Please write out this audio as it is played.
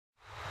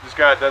Just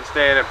got done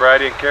staying at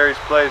Bridie and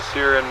Carrie's place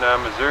here in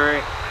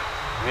Missouri,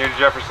 near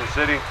Jefferson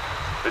City.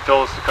 They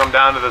told us to come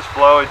down to this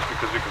flowage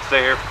because we can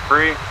stay here for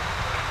free.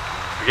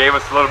 They gave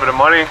us a little bit of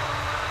money.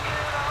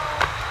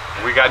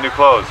 And we got new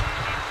clothes.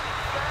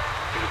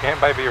 Because you can't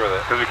buy beer with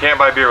it. Because we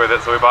can't buy beer with it,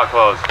 so we bought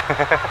clothes.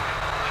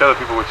 Show the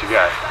people what you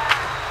got.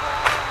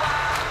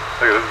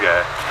 Look at this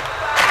guy.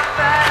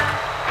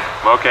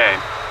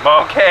 Mokane.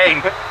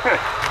 Mokane!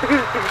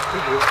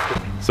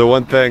 So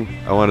one thing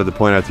I wanted to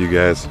point out to you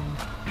guys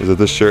is that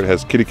this shirt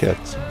has kitty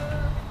cats.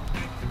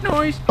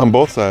 Nice. On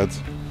both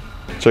sides.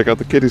 Check out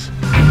the kitties.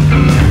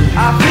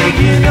 I think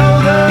you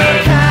know the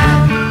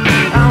kind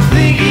I'm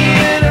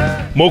thinking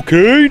of.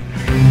 Mokane!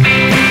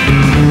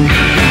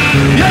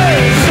 Yeah,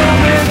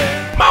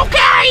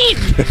 Mokane!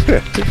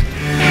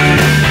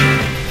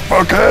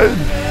 Mokane!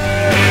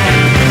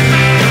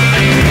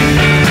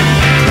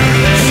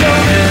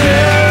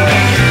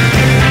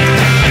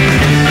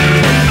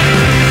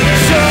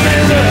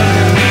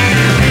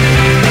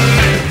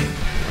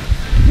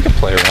 You can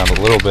play around a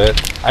little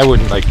bit. I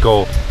wouldn't like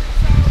go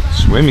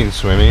swimming. If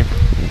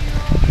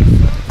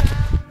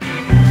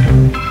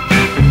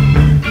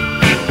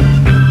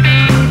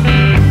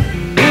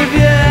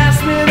you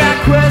ask me that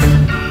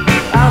question,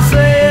 I'll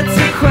say it's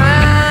a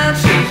crime.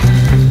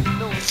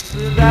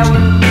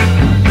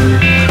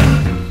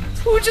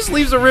 Who just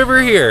leaves a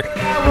river here?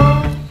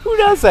 Who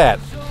does that?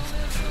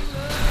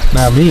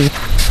 Not me.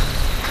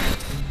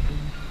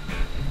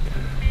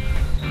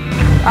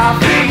 I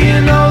think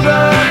you know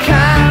the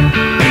kind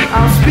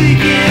I'm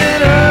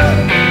speaking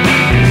of.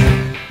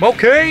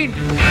 Mokane!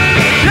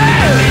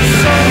 Yeah,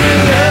 show me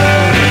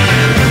love.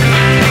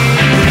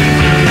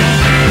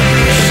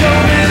 Show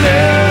me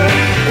love.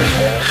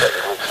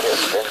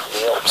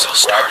 I'm so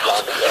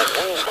startled.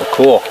 So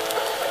cool.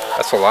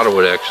 That's a lot of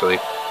wood, actually.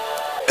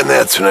 And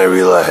that's when I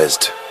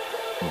realized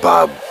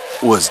Bob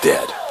was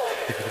dead.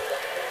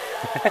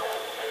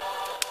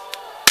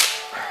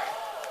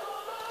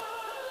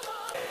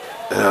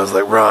 And I was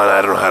like, Ron,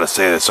 I don't know how to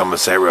say this, so I'm gonna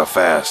say it real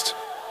fast.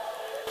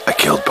 I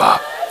killed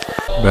Bob.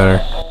 Better.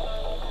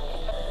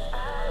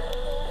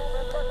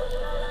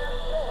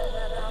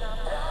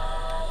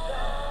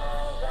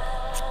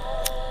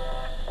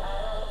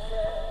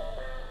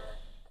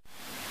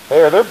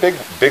 Hey, are there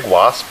big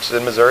wasps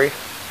in Missouri?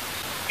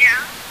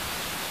 Yeah.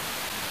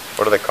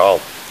 What are they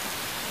called?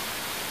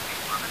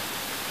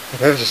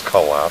 They're just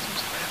called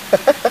wasps.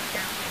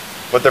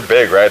 But they're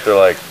big, right? They're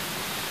like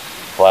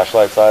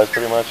flashlight size,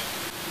 pretty much.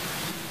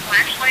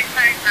 Flashlight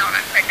size, no,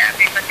 not quite that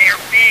big, but they're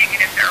big,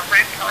 and if they're a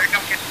red color,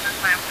 don't get to the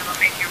lamp, it'll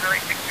make you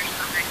really sick to your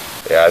stomach.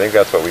 Yeah, I think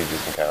that's what we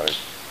just encountered.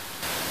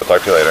 I'll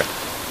talk to you later.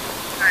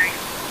 Right.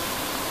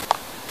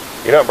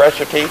 You don't brush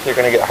your teeth, you're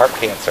gonna get heart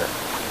cancer.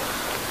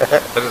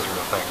 That is a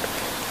real thing.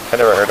 I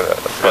never heard of that.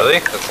 That's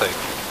Really? That's like a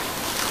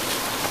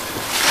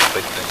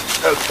big thing.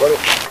 That's funny.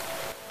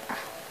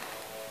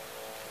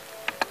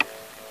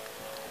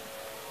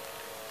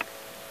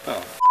 Oh,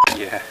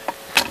 yeah.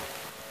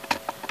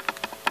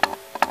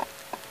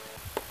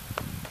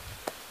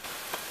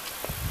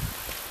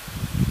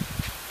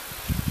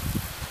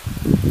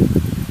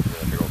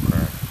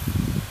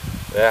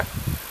 Yeah.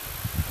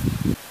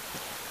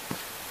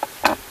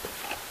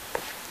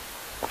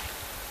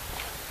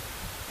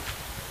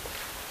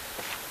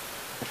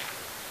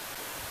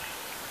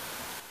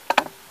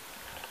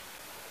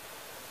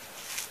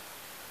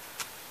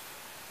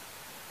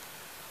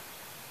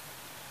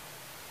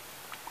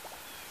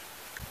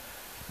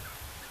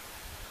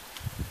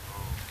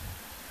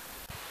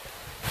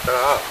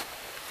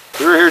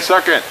 We were here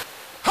second.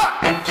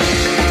 I'm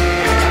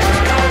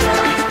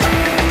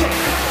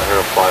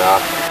gonna fly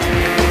off.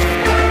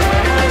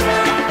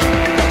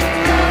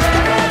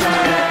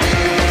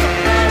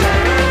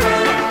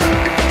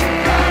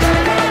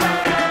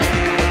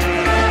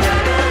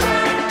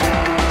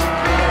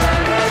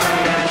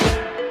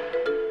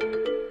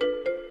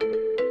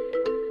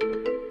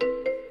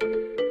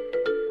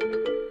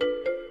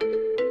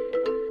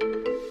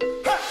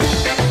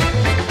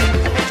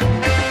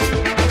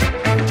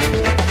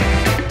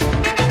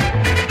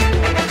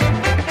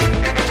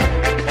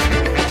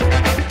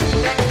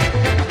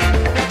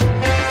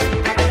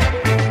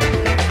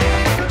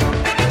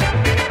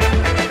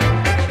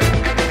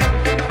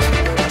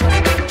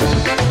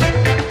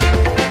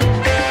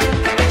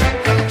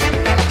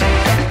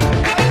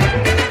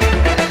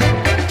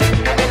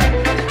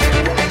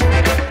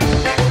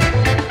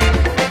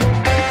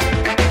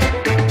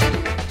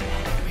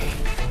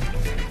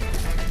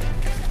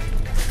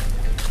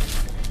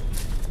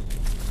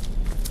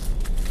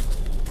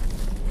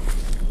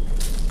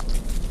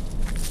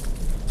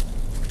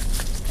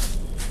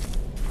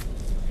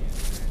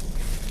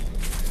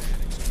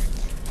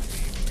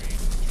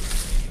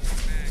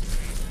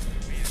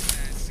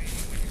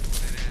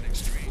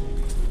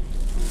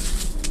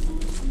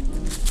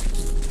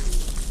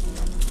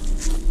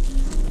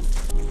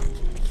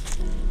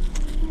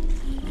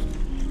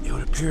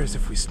 As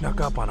if we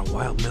snuck up on a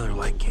wild Miller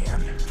Lite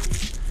can.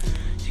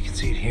 You can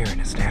see it here in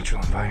its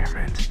natural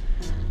environment.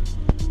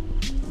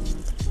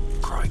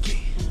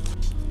 Crikey.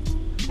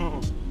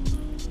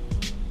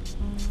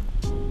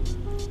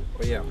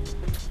 But yeah,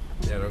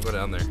 don't go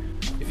down there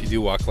if you do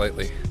walk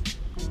lightly.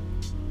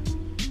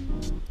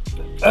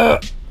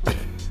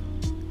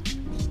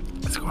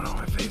 What's going on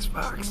with my face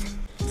box?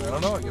 I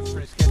don't know, it gets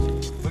pretty sketchy.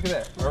 Look at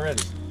that,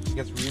 already. It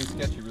gets really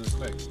sketchy really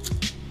quick.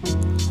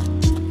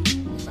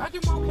 I do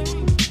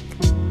Mokane.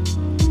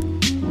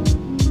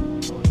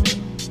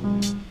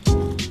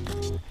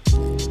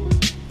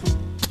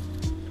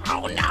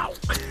 Oh no!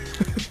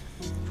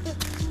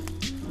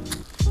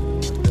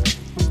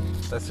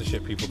 That's the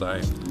shit people die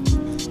in.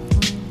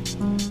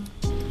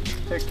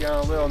 Take you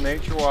on a little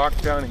nature walk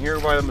down here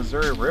by the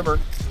Missouri River.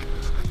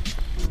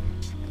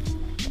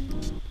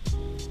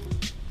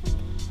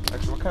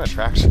 Actually, what kind of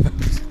tracks are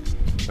those?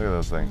 Look at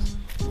those things.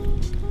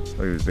 Look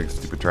at these big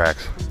stupid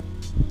tracks.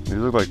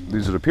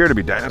 These would appear to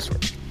be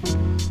dinosaurs.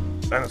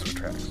 Dinosaur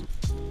tracks.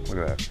 Look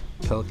at that.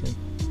 Pelican.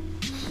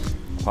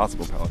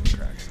 Possible pelican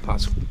track.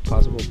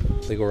 Possible.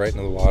 They go right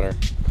into the water.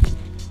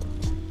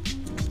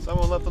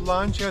 Someone left the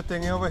lawn chair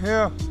thingy over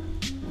here.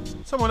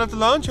 Someone left the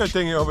lawn chair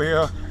thingy over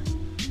here.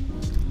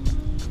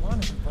 Come on,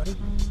 everybody.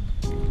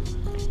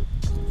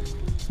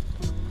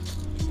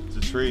 It's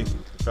a tree.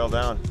 It fell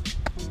down.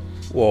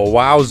 Whoa,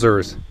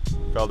 wowzers.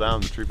 Fell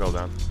down. The tree fell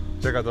down.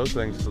 Check out those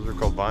things. Those are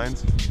called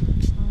vines.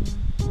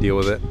 Deal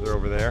with it. They're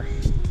over there.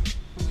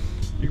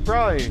 You could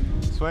probably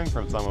swing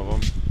from some of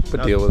them.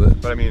 But deal with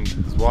it. But I mean,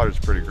 this water's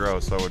pretty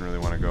gross, so I wouldn't really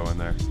want to go in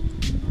there.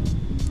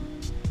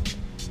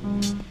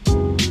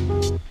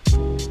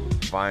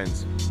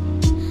 Vines.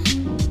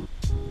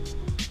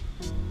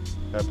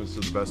 Happens to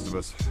the best of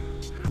us.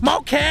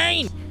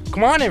 Mokane!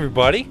 Come on,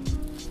 everybody.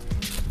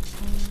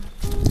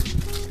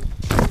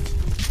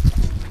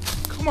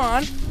 Come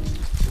on.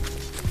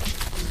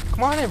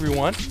 Come on,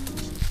 everyone.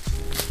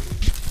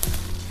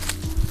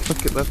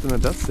 Let's get left in the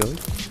dust, silly.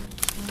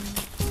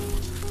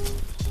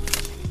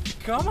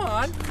 Come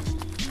on.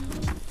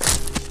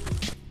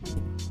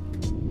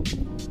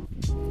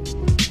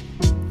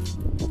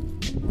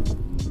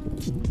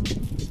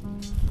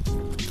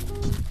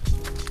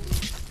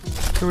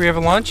 Here we have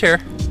a lawn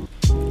chair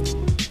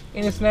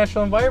in its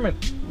natural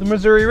environment, the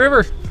Missouri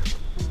River.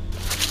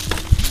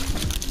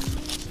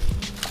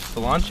 The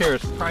lawn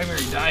chair's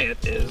primary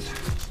diet is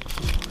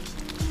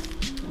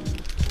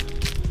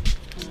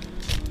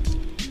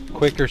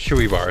Quaker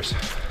chewy bars.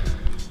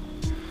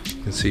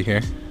 You can see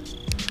here.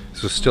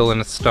 This was still in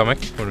its stomach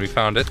when we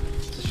found it.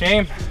 It's a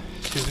shame.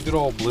 She's a good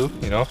old blue,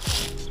 you know.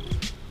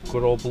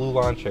 Good old blue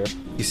lawn chair.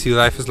 You see,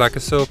 life is like a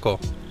circle.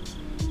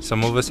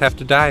 Some of us have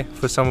to die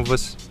for some of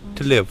us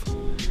to live.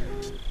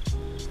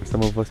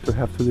 Some of us still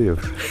have to live.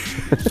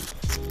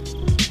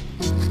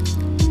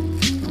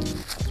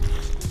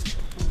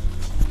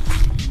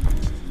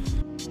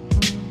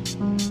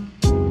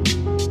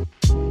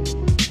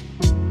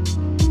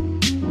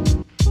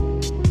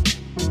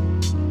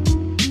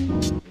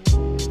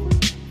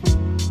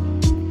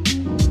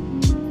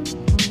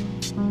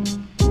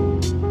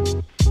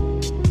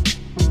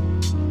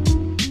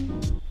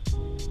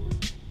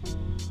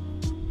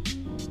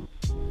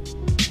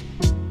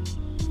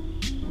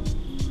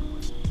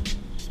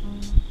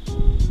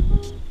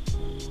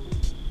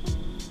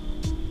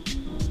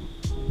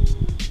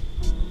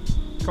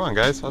 Come on,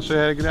 guys. I'll show you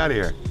how to get out of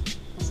here.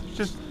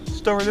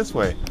 Just over this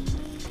way.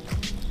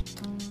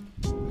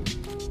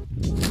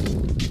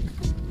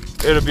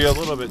 It'll be a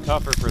little bit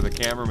tougher for the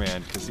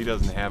cameraman because he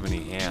doesn't have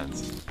any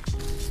hands.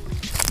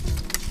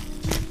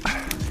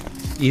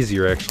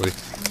 Easier, actually.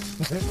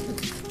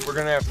 We're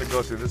gonna have to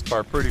go through this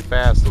part pretty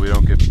fast so we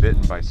don't get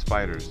bitten by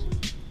spiders.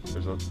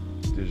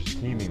 They're just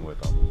teeming with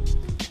them.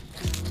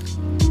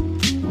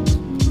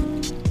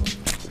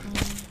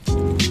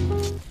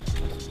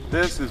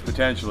 This is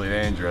potentially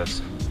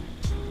dangerous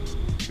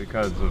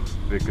because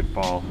it could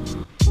fall.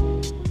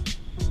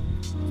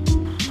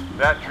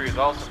 That tree is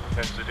also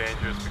potentially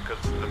dangerous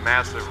because of the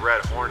massive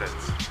red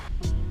hornets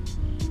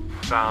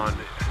found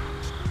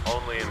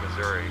only in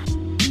Missouri.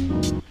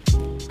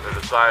 They're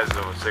the size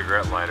of a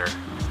cigarette lighter,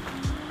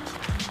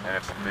 and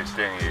if they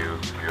sting you,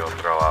 you'll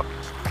throw up.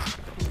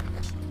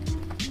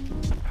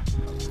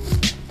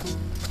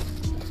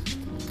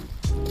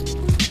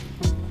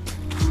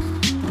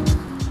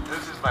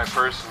 This is my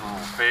personal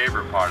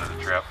favorite part of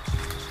the trip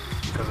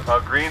because of how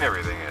green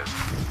everything is.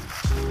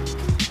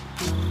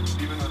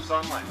 Even the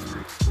sunlight's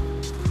green.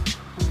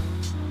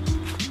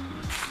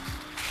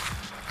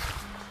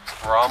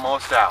 We're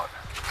almost out.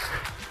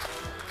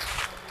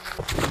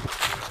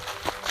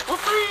 We're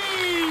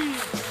free!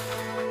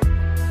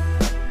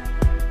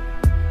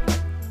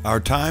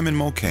 Our time in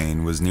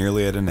Mokane was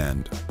nearly at an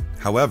end.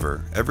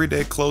 However, every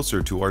day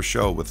closer to our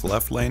show with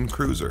Left Lane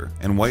Cruiser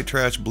and White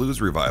Trash Blues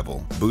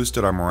Revival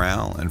boosted our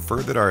morale and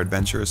furthered our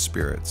adventurous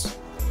spirits.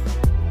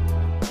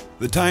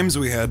 The times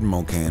we had in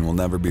Mokane will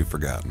never be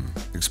forgotten,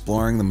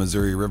 exploring the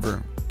Missouri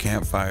River,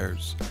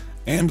 campfires,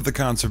 and the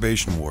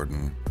conservation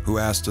warden who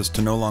asked us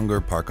to no longer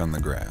park on the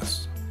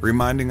grass,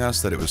 reminding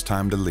us that it was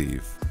time to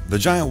leave. The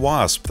giant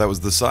wasp that was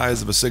the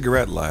size of a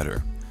cigarette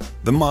lighter,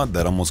 the mud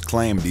that almost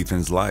claimed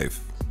Ethan's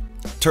life,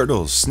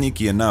 turtles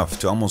sneaky enough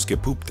to almost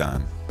get pooped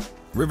on,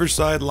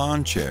 riverside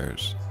lawn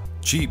chairs,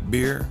 cheap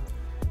beer,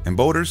 and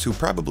boaters who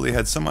probably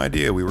had some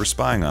idea we were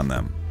spying on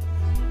them.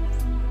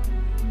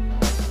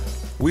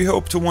 We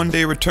hope to one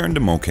day return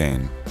to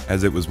Mokane,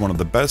 as it was one of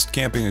the best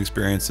camping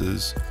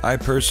experiences I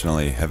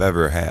personally have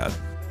ever had.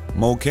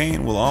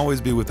 Mokane will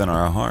always be within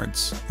our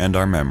hearts and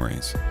our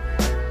memories.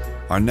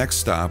 Our next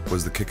stop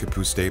was the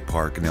Kickapoo State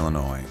Park in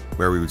Illinois,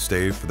 where we would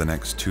stay for the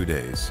next 2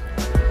 days.